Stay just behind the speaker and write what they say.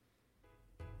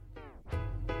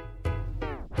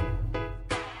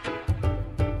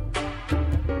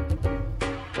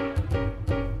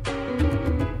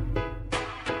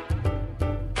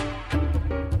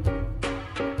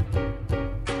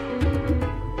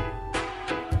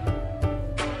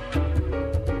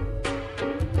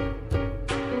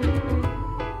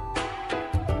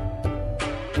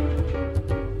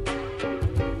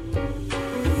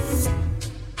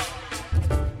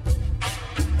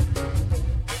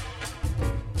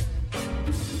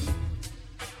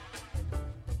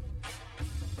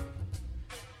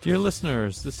Dear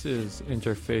listeners, this is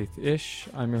Interfaith-ish.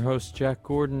 I'm your host, Jack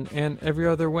Gordon, and every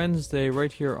other Wednesday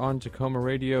right here on Tacoma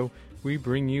Radio, we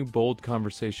bring you bold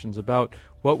conversations about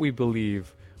what we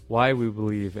believe, why we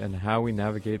believe, and how we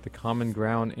navigate the common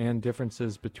ground and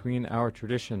differences between our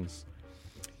traditions.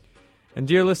 And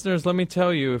dear listeners, let me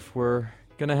tell you, if we're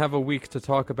going to have a week to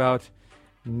talk about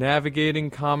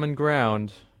navigating common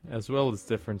ground as well as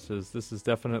differences, this is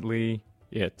definitely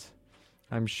it.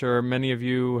 I'm sure many of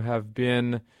you have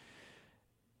been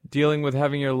dealing with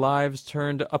having your lives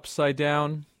turned upside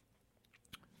down,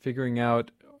 figuring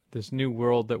out this new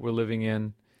world that we're living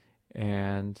in,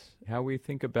 and how we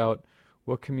think about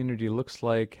what community looks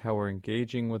like, how we're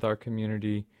engaging with our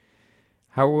community,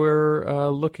 how we're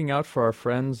looking out for our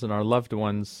friends and our loved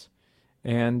ones,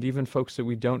 and even folks that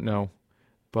we don't know,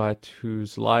 but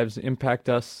whose lives impact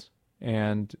us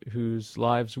and whose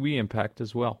lives we impact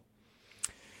as well.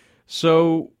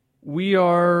 So we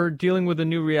are dealing with a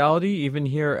new reality, even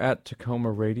here at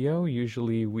Tacoma Radio.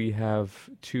 Usually we have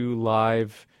 2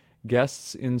 live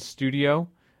guests in studio,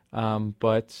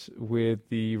 but with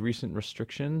the recent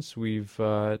restrictions, we've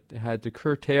had to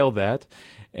curtail that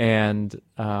and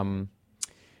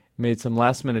made some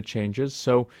last-minute changes.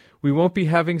 So we won't be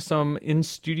having some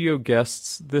in-studio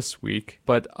guests this week,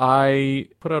 but I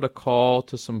put out a call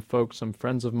to some folks, some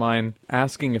friends of mine,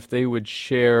 asking if they would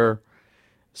share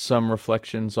some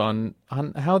reflections on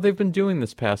how they've been doing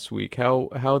this past week,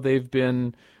 how they've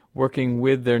been working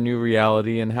with their new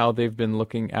reality, and how they've been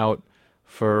looking out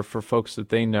for folks that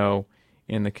they know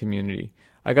in the community.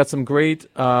 I got some great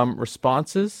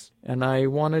responses, and I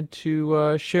wanted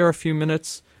to share a few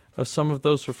minutes of some of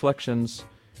those reflections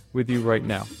with you right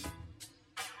now.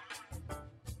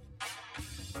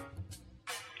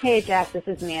 Hey, Jack, this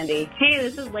is Mandy. Hey,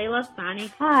 this is Layla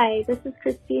Sani. Hi, this is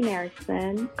Christine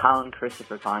Erickson. Colin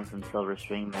Christopher calling from Silver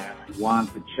Spring, Maryland. Juan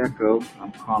Pacheco,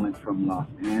 I'm calling from Los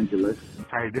Angeles.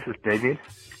 Hi, this is David.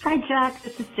 Hi, Jack,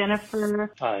 this is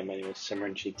Jennifer. Hi, my name is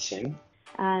Simranjeet Singh.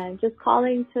 Just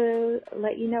calling to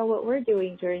let you know what we're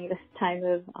doing during this time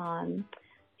of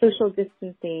social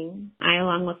distancing. I,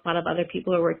 along with a lot of other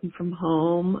people, are working from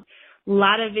home. A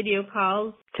lot of video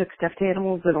calls. Took stuffed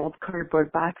animals in old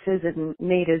cardboard boxes and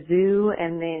made a zoo,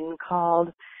 and then called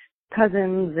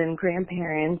cousins and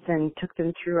grandparents and took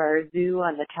them through our zoo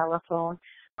on the telephone.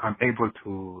 I'm able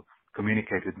to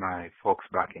communicate with my folks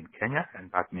back in Kenya, and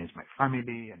that means my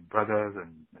family and brothers,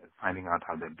 and finding out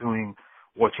how they're doing,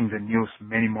 watching the news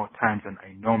many more times than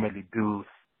I normally do.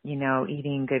 You know,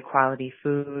 eating good quality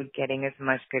food, getting as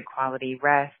much good quality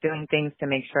rest, doing things to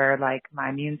make sure, like, my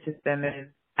immune system is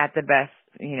at the best,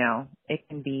 you know, it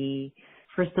can be.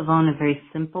 First of all, in a very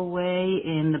simple way,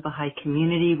 in the Baha'i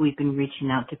community, we've been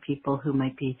reaching out to people who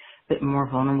might be a bit more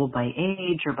vulnerable by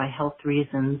age or by health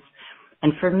reasons.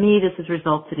 And for me, this has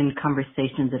resulted in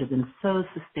conversations that have been so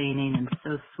sustaining and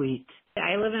so sweet.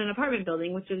 I live in an apartment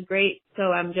building, which is great.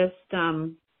 So I'm just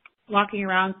walking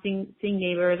around, seeing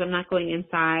neighbors. I'm not going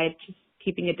inside, just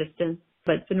keeping a distance.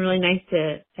 But it's been really nice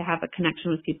to have a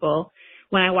connection with people.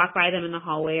 When I walk by them in the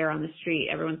hallway or on the street,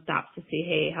 everyone stops to say,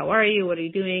 hey, how are you? What are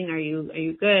you doing? Are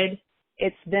you good?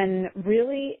 It's been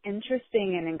really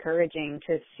interesting and encouraging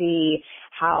to see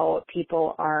how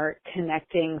people are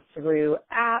connecting through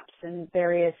apps and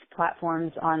various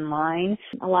platforms online.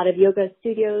 A lot of yoga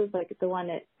studios, like the one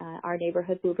at our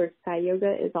neighborhood, Bluebird Sky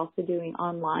Yoga, is also doing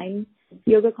online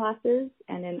yoga classes.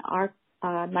 And in our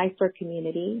Mysore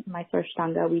community, Mysore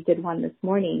Ashtanga, we did one this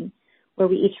morning where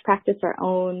we each practiced our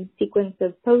own sequence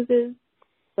of poses,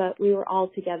 but we were all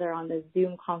together on the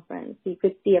Zoom conference. So you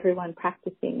could see everyone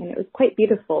practicing, and it was quite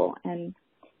beautiful and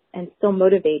so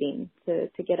motivating to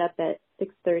get up at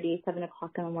 6:30, 7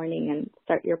 o'clock in the morning and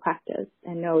start your practice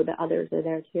and know that others are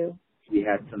there too. We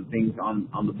had some things on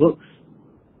the books,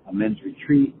 a men's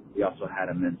retreat. We also had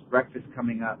a men's breakfast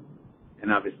coming up,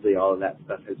 and obviously all of that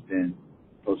stuff has been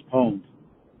postponed.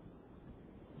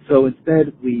 So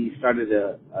instead, we started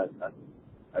a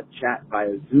chat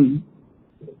via Zoom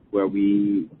where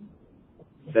we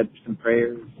said some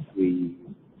prayers, we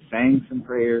sang some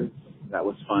prayers. That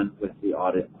was fun with the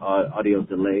audio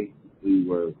delay. We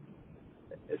were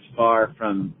as far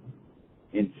from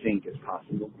in sync as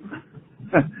possible,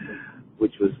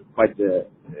 which was quite the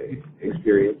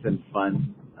experience and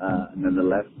fun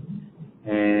nonetheless.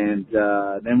 And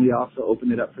then we also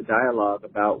opened it up for dialogue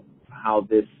about how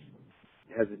this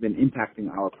has been impacting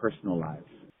our personal lives,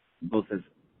 both as,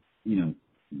 you know,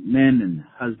 men and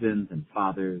husbands and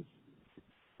fathers,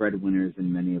 breadwinners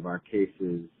in many of our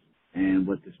cases, and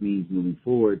what this means moving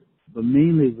forward, but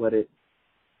mainly what it,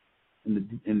 in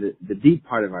the deep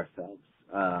part of ourselves,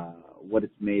 what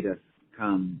it's made us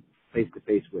come face to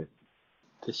face with.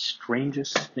 The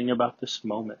strangest thing about this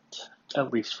moment,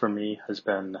 at least for me, has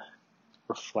been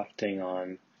reflecting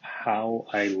on how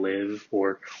I live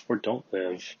or don't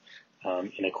live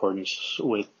in accordance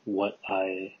with what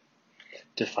I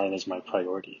define as my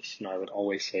priorities. I would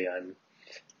always say I'm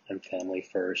family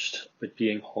first, but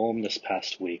being home this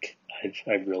past week,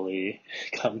 I've really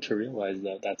come to realize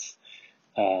that that's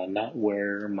not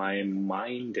where my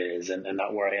mind is, and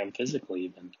not where I am physically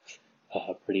even.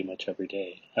 Pretty much every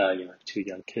day. I have 2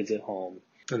 young kids at home,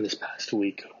 and this past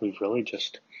week we've really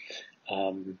just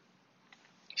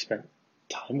spent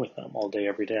time with them all day,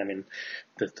 every day. I mean,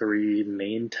 the 3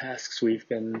 main tasks we've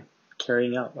been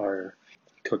carrying out are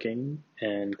cooking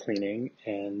and cleaning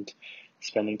and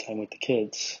spending time with the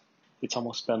kids. It's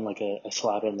almost been like a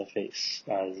slap in the face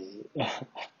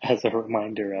as a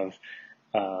reminder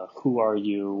of who are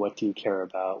you, what do you care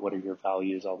about, what are your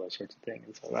values, all those sorts of things.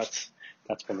 And so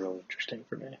that's been really interesting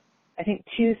for me. I think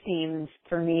 2 themes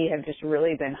for me have just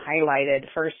really been highlighted.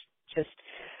 First, just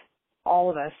all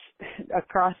of us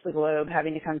across the globe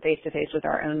having to come face to face with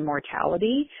our own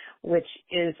mortality, which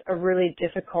is a really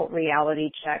difficult reality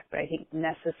check, but I think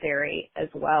necessary as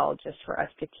well, just for us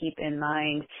to keep in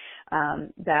mind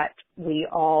that we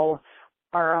all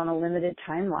are on a limited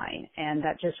timeline, and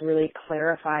that just really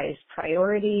clarifies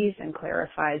priorities and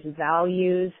clarifies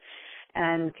values,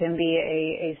 and can be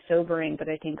a sobering, but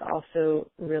I think also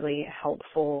really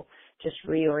helpful just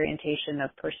reorientation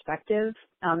of perspective,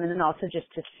 and then also just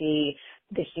to see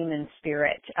the human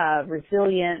spirit,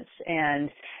 resilience, and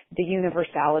the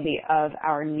universality of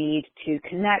our need to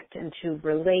connect and to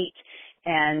relate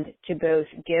and to both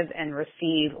give and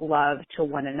receive love to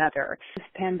one another. This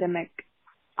pandemic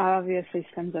obviously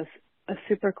sends us a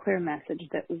super clear message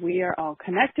that we are all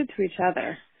connected to each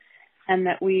other and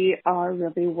that we are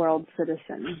really world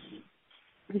citizens,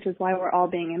 which is why we're all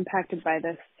being impacted by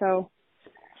this. So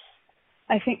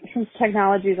I think since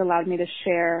technology has allowed me to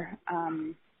share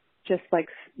just like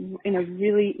in a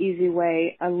really easy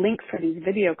way a link for these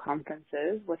video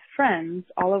conferences with friends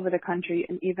all over the country,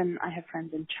 and even I have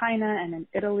friends in China and in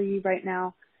Italy right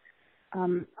now,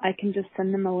 I can just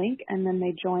send them a link and then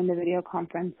they join the video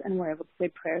conference and we're able to say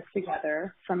prayers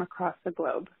together from across the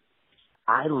globe.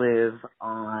 I live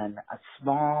on a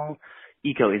small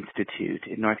eco-institute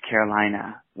in North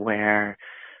Carolina where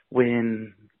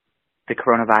when the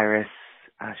coronavirus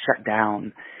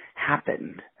shutdown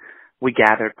happened, we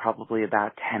gathered probably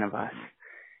about 10 of us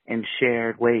and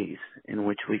shared ways in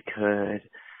which we could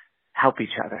help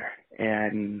each other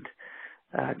and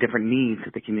different needs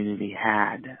that the community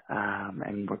had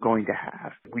and were going to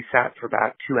have. We sat for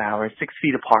about 2 hours, 6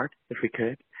 feet apart if we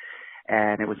could,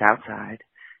 and it was outside.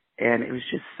 And it was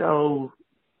just so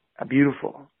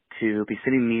beautiful to be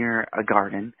sitting near a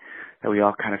garden that we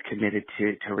all kind of committed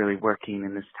to really working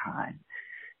in this time,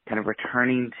 kind of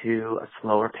returning to a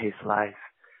slower pace life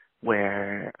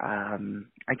where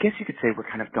I guess you could say we're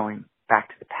kind of going back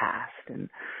to the past and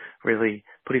really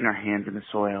putting our hands in the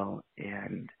soil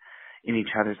and in each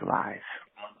other's lives.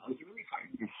 I was really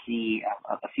starting to see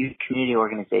a few community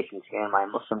organizations here in my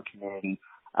Muslim community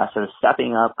sort of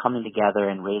stepping up, coming together,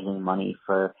 and raising money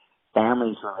for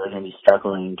families who are really going to be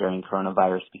struggling during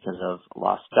coronavirus because of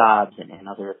lost jobs and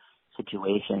other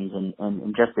situations. And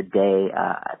in just a day,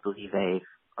 I believe they've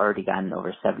already gotten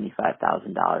over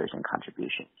 $75,000 in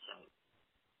contributions.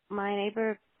 My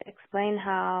neighbor explained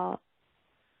how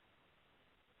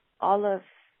all of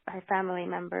her family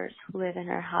members who live in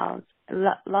her house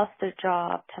lost their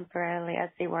job temporarily as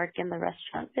they work in the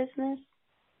restaurant business.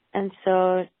 And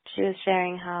so she was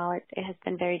sharing how it has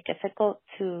been very difficult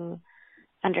to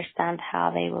understand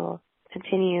how they will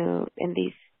continue in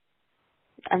these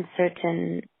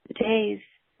uncertain days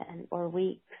or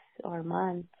weeks or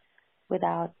months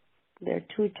without their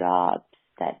 2 jobs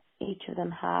that each of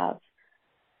them have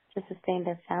to sustain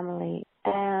their family.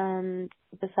 And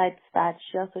besides that,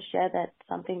 she also shared that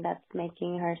something that's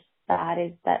making her sad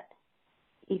is that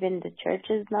even the church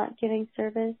is not giving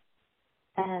service.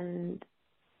 And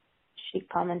she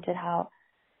commented how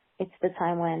it's the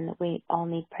time when we all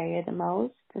need prayer the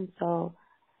most. And so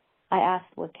I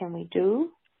asked, what can we do?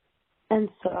 And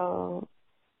so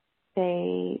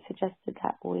they suggested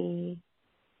that we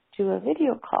do a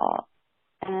video call.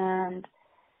 And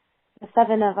the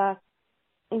 7 of us,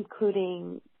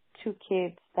 including 2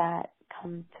 kids that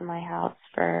come to my house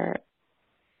for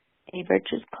a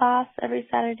virtues class every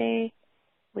Saturday,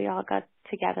 we all got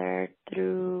together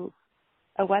through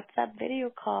a WhatsApp video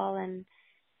call, and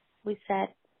we said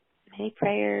many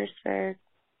prayers for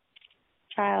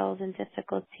trials and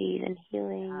difficulties and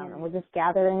healing. We're just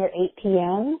gathering at 8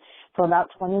 p.m. for about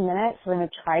 20 minutes. We're going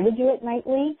to try to do it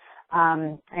nightly.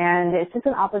 And it's just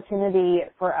an opportunity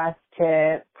for us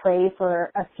to pray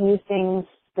for a few things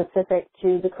specific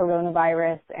to the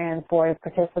coronavirus and for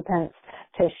participants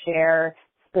to share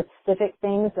specific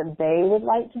things that they would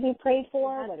like to be prayed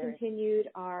for. We have continued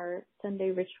our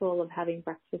Sunday ritual of having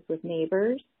breakfast with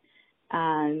neighbors,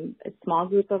 a small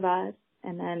group of us,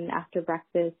 and then after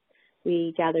breakfast,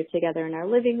 we gather together in our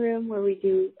living room where we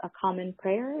do a common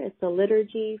prayer. It's a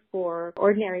liturgy for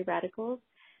ordinary radicals.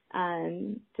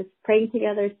 Just praying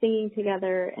together, singing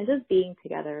together, and just being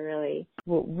together, really.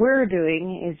 What we're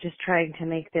doing is just trying to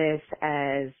make this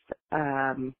as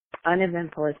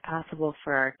uneventful as possible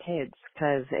for our kids,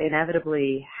 because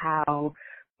inevitably how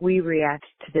we react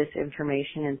to this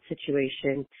information and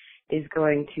situation is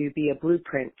going to be a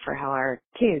blueprint for how our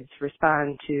kids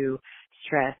respond to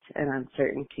stress and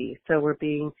uncertainty. So we're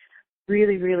being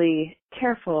really, really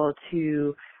careful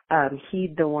to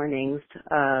heed the warnings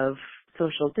of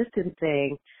social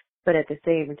distancing, but at the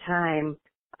same time,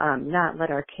 not let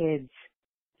our kids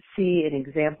see an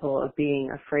example of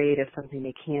being afraid of something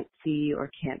they can't see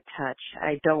or can't touch.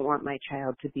 I don't want my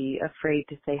child to be afraid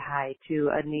to say hi to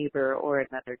a neighbor or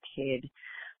another kid.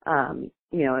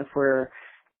 If we're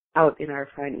out in our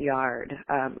front yard,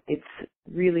 it's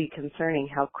really concerning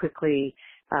how quickly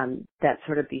that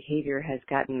sort of behavior has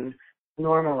gotten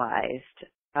normalized.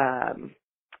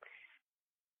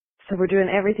 So we're doing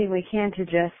everything we can to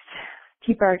just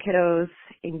keep our kiddos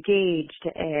engaged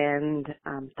and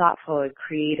thoughtful and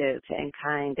creative and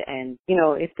kind. And,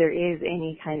 if there is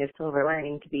any kind of silver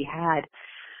lining to be had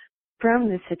from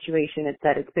this situation, it's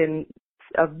that it's been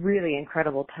a really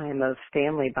incredible time of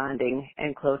family bonding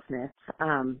and closeness.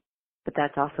 But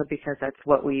that's also because that's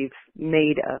what we've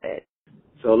made of it.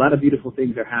 So a lot of beautiful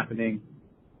things are happening.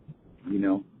 We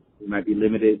might be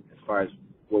limited as far as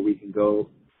where we can go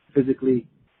physically,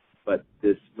 but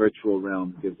this virtual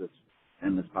realm gives us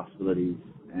endless possibilities,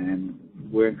 and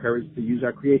we're encouraged to use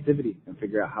our creativity and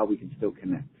figure out how we can still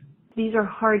connect. These are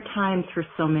hard times for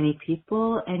so many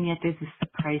people, and yet there's a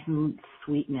surprising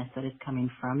sweetness that is coming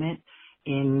from it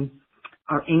in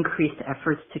our increased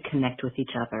efforts to connect with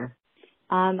each other.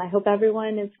 I hope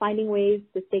everyone is finding ways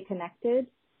to stay connected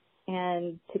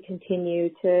and to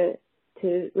continue to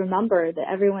remember that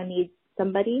everyone needs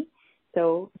somebody.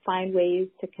 So find ways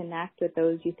to connect with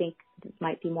those you think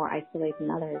might be more isolated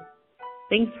than others.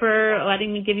 Thanks for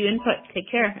letting me give you input. Take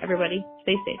care, everybody.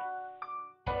 Stay safe.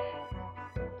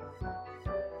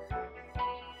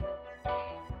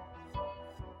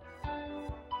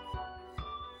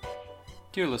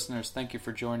 Dear listeners, thank you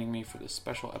for joining me for this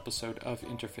special episode of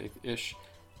Interfaith-ish.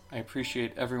 I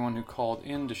appreciate everyone who called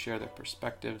in to share their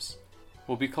perspectives.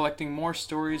 We'll be collecting more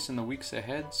stories in the weeks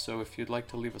ahead, so if you'd like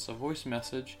to leave us a voice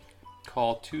message,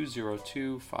 call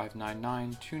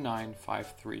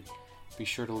 202-599-2953. Be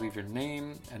sure to leave your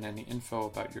name and any info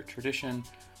about your tradition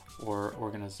or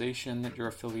organization that you're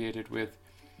affiliated with.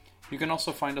 You can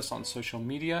also find us on social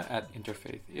media at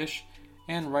Interfaith-ish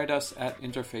and write us at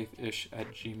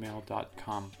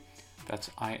interfaithish@gmail.com. That's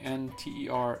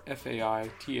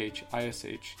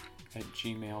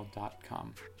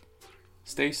interfaithish@gmail.com.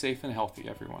 Stay safe and healthy,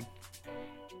 everyone.